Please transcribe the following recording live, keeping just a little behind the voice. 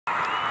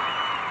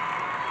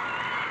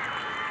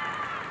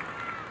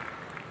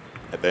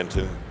and then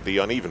to the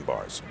uneven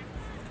bars.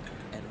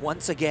 And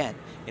once again,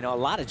 you know, a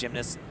lot of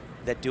gymnasts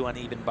that do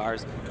uneven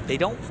bars, they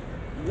don't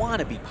want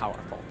to be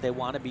powerful. They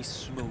want to be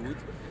smooth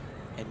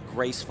and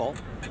graceful.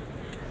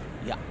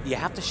 Yeah, you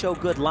have to show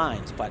good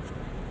lines, but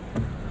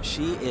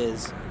she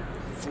is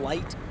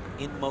flight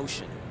in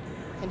motion.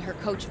 And her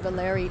coach,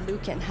 Valerie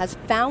Lukin, has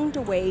found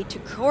a way to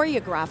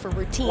choreograph a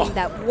routine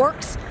that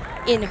works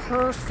in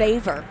her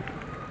favor.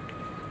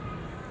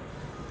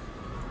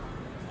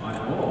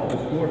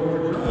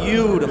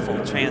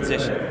 Beautiful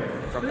transition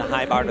from the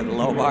high bar to the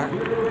low bar.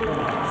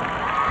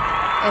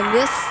 And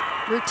this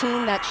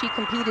routine that she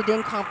competed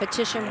in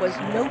competition was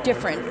no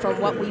different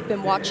from what we've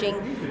been watching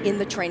in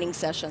the training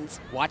sessions.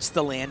 Watch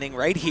the landing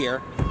right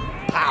here.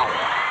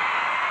 Pow!